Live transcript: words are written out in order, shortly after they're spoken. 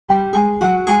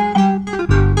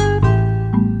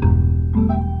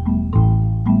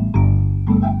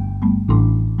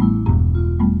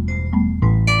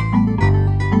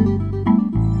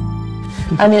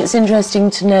I mean, it's interesting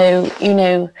to know, you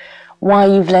know, why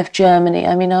you've left Germany.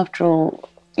 I mean, after all,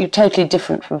 you're totally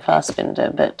different from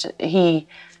Fassbinder, but he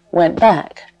went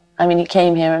back. I mean, he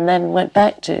came here and then went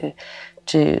back to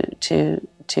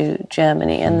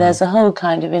Germany, and there's a whole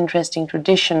kind of interesting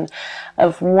tradition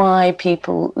of why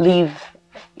people leave,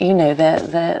 you know,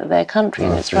 their country,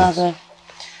 and it's rather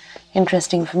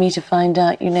interesting for me to find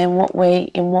out, you know,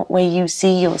 in what way you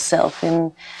see yourself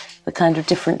in the kind of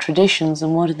different traditions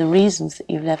and what are the reasons that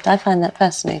you've left. I find that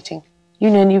fascinating. You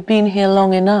know, and you've been here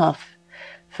long enough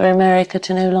for America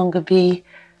to no longer be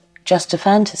just a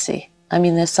fantasy. I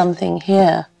mean, there's something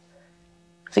here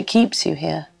that keeps you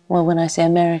here. Well, when I say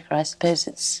America, I suppose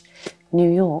it's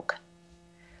New York.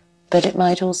 But it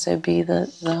might also be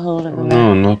the whole of America.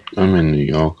 No, not, I mean New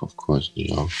York, of course, New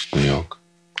York.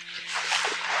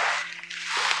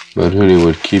 But really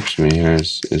what keeps me here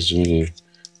is really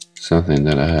something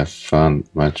that I have found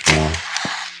much more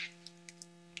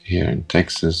here in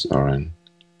Texas or in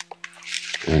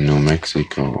New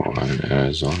Mexico or in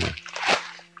Arizona.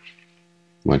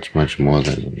 Much more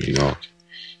than in New York.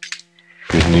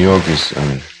 Because New York is, I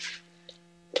mean,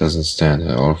 doesn't stand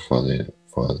at all for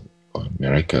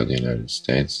America, the United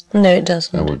States. No, it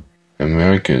doesn't.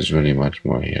 America is really much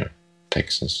more here.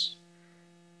 Texas,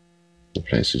 the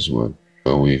places where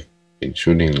we've been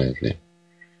shooting lately,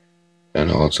 and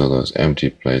also those empty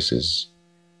places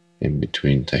in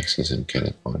between Texas and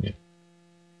California,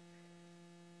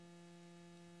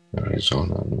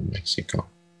 Arizona, New Mexico.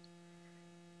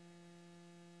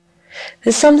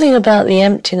 There's something about the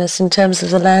emptiness in terms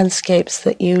of the landscapes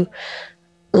that you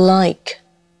like.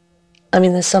 I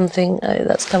mean, there's something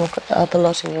that's come up a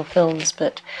lot in your films,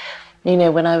 but, you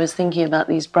know, when I was thinking about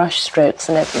these brush strokes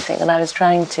and everything, and I was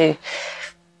trying to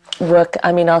work,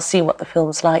 I mean, I'll see what the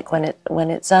film's like when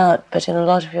it's out, but in a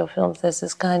lot of your films there's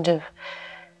this kind of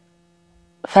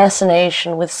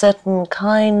fascination with certain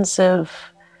kinds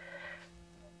of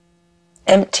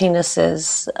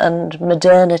emptinesses and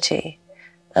modernity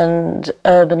and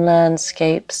urban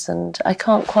landscapes, and I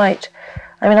can't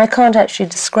actually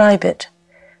describe it,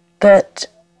 but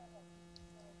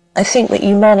I think that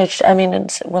you managed, I mean,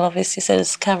 well, obviously so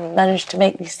does Cameron, managed to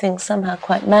make these things somehow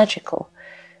quite magical,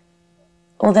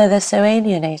 although they're so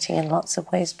alienating in lots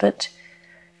of ways, but...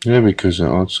 Yeah, because I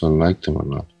also like them a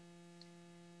lot.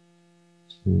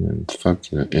 And fuck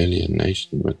the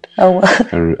alienation, but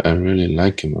I really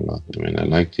like him a lot. I mean, I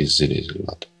like these cities a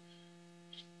lot.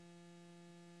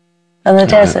 And the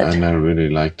desert. And I really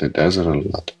like the desert a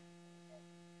lot.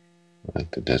 I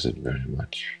like the desert very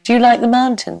much. Do you like the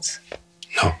mountains?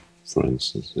 No, for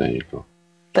instance, there you go.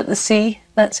 But the sea,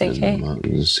 that's okay.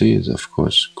 The sea is, of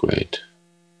course, great.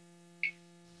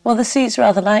 Well, the sea is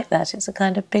rather like that. It's a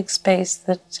kind of big space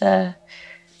that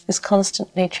is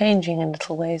constantly changing in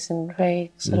little ways, in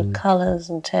very sort of colours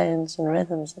and tones and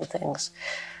rhythms and things.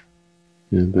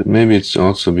 Yeah, but maybe it's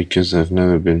also because I've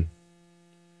never been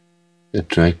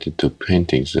attracted to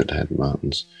paintings that had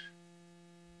mountains.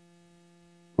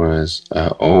 Whereas I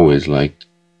always liked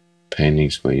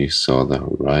paintings where you saw the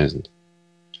horizon,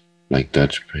 like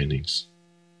Dutch paintings.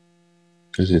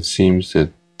 Because it seems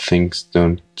that things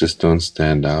don't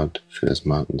stand out if there's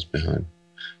mountains behind.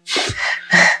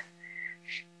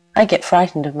 I get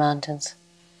frightened of mountains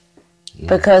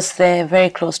because they're very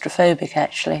claustrophobic,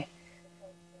 actually.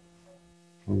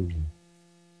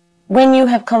 When you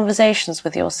have conversations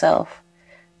with yourself,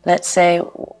 let's say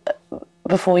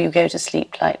before you go to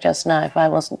sleep, like just now, if I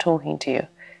wasn't talking to you,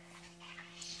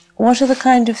 what are the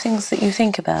kind of things that you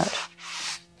think about?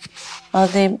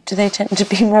 Do they tend to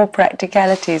be more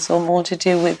practicalities or more to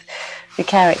do with the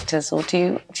characters, or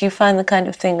do you find the kind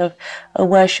of thing of, oh,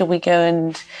 where shall we go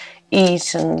and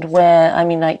eat, and where, I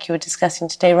mean, like you were discussing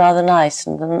today, rather nice,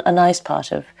 and a nice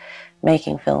part of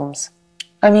making films?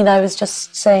 I mean, I was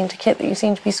just saying to Kit that you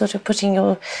seem to be sort of putting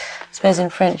your, I suppose in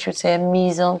French you would say, a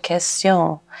mise en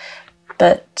question,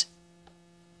 but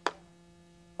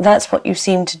that's what you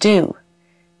seem to do,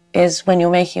 is when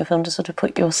you're making a film to sort of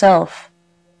put yourself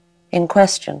in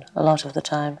question a lot of the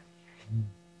time.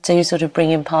 So you sort of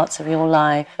bring in parts of your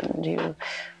life, and you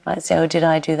might say, oh, did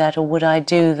I do that, or would I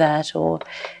do that, or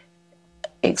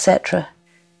etc.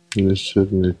 That's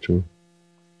certainly true.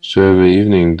 So every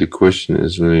evening the question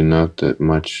is really not that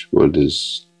much what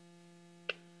is,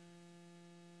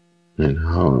 and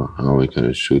how are we going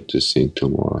to shoot this scene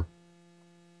tomorrow,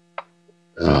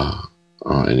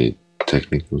 or any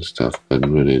technical stuff, but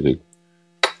really the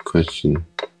question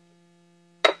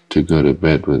to go to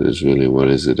bed with is really, what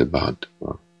is it about,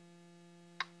 or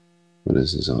what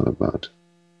is this all about?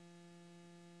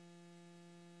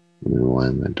 I mean, why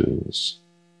am I doing this?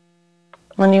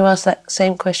 And you ask that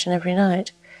same question every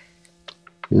night?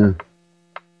 Yeah.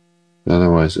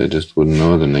 Otherwise, I just wouldn't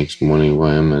know the next morning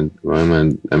why I'm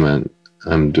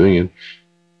doing it.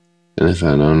 And if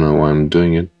I don't know why I'm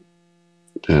doing it,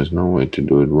 there's no way to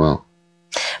do it well.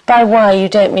 By why, you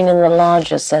don't mean in the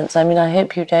larger sense. I mean, I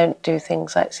hope you don't do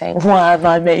things like saying, why am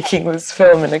I making this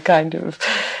film, in a kind of,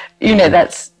 you know,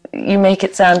 that's, you make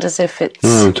it sound as if it's...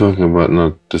 No, I'm talking about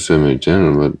not the film in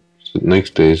general, but the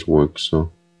next day's work,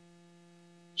 so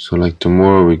like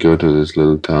tomorrow we go to this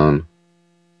little town,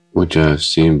 which I have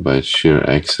seen by sheer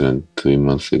accident 3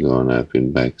 months ago, and I've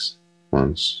been back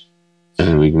once.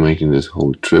 And we're making this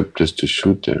whole trip just to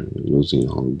shoot there, we're losing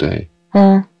a whole day.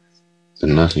 Mm.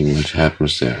 And nothing much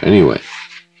happens there anyway.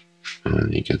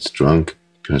 And he gets drunk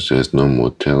because there's no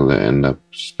motel. They end up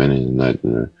spending the night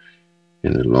in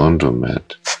a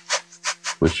laundromat,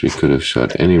 which we could have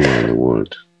shot anywhere in the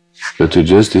world. But to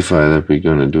justify that we're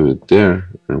going to do it there,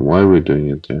 and why we're doing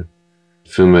it there,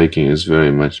 filmmaking is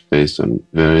very much based on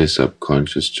very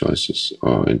subconscious choices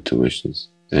or intuitions.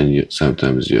 And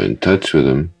sometimes you're in touch with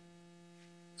them,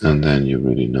 and then you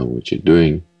really know what you're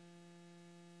doing.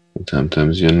 And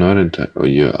sometimes you're not in touch, or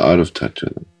you're out of touch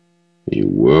with them. You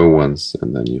were once,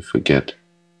 and then you forget.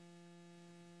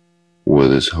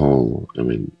 With this whole, I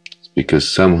mean, because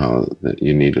somehow that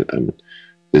you need, I mean,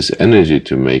 this energy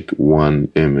to make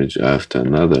one image after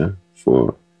another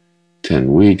for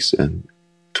 10 weeks and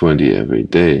 20 every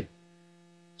day,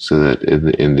 so that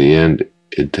in the end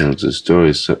it tells a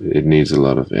story. So it needs a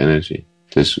lot of energy.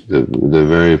 The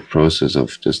very process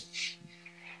of just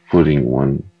putting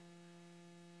one,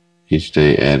 each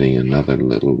day adding another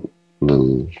little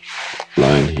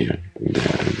line here and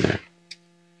there and there.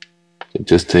 It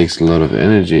just takes a lot of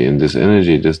energy, and this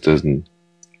energy just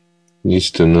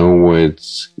needs to know where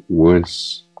it's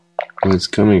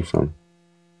coming from.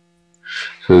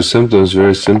 So sometimes,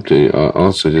 very simply, I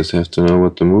also just have to know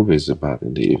what the movie is about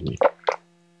in the evening.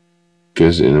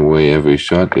 Because in a way, every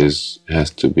shot has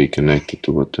to be connected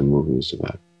to what the movie is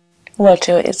about. Well,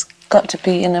 it's got to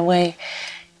be, in a way,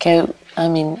 a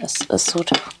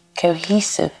sort of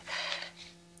cohesive.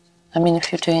 I mean,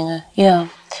 if you're doing yeah,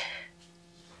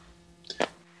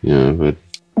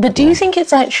 but do you think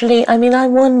it's actually, I mean, I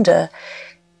wonder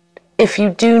if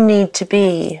you do need to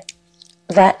be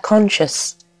that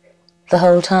conscious the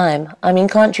whole time. I mean,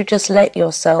 can't you just let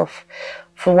yourself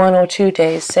for 1 or 2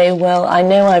 days say, well, I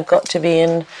know I've got to be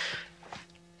in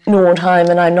Nordheim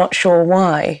and I'm not sure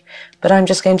why, but I'm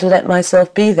just going to let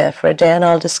myself be there for a day and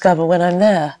I'll discover when I'm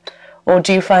there? Or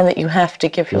do you find that you have to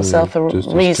give yourself a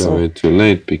reason? Discover it too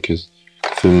late, because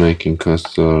filmmaking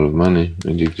costs a lot of money,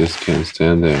 and you just can't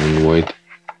stand there and wait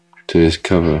to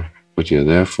discover what you're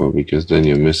there for, because then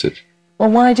you miss it.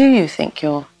 Well, why do you think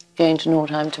you're going to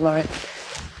Nordheim tomorrow?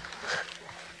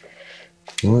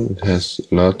 Well, it has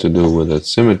a lot to do with that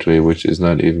symmetry, which is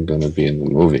not even going to be in the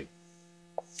movie.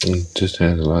 It just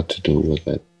has a lot to do with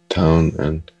that town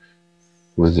and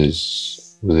with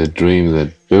a dream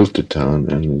that built the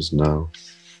town and is now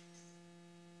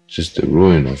just the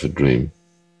ruin of a dream.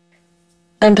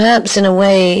 And perhaps in a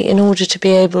way, in order to be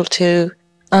able to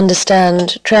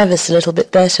understand Travis a little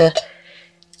bit better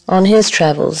on his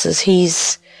travels,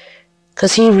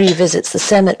 because he revisits the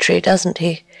cemetery, doesn't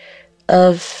he,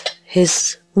 of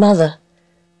his mother.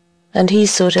 And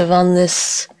he's sort of on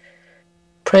this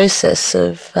process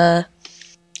of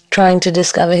trying to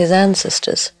discover his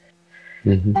ancestors.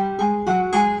 Mm-hmm.